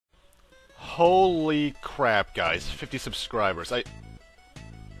Holy crap, guys. 50 subscribers.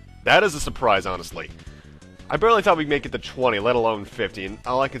 That is a surprise, honestly. I barely thought we'd make it to 20, let alone 50, and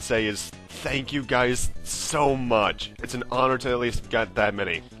all I can say is thank you guys so much. It's an honor to at least get that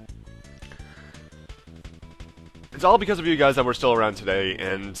many. It's all because of you guys that we're still around today,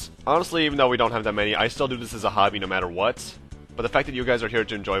 and honestly, even though we don't have that many, I still do this as a hobby no matter what. But the fact that you guys are here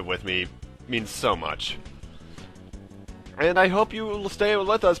to enjoy with me means so much. And I hope you will stay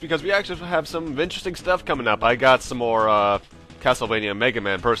with us because we actually have some interesting stuff coming up. I got some more Castlevania Mega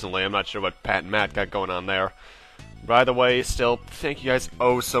Man personally. I'm not sure what Pat and Matt got going on there. By the way, still, thank you guys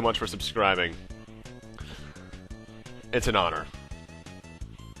oh so much for subscribing. It's an honor.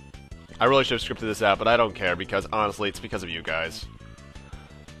 I really should have scripted this out, but I don't care because, honestly, it's because of you guys.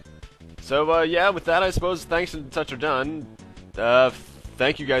 So, yeah, with that, I suppose thanks and such are done.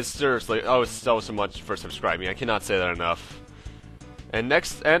 Thank you guys seriously so much for subscribing. I cannot say that enough. And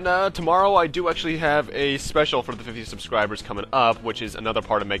tomorrow I do actually have a special for the 50 subscribers coming up, which is another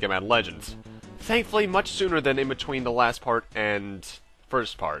part of Mega Man Legends. Thankfully, much sooner than in between the last part and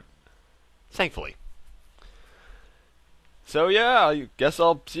first part. Thankfully. So yeah, I guess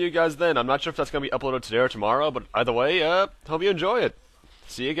I'll see you guys then. I'm not sure if that's going to be uploaded today or tomorrow, but either way, hope you enjoy it.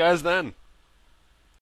 See you guys then.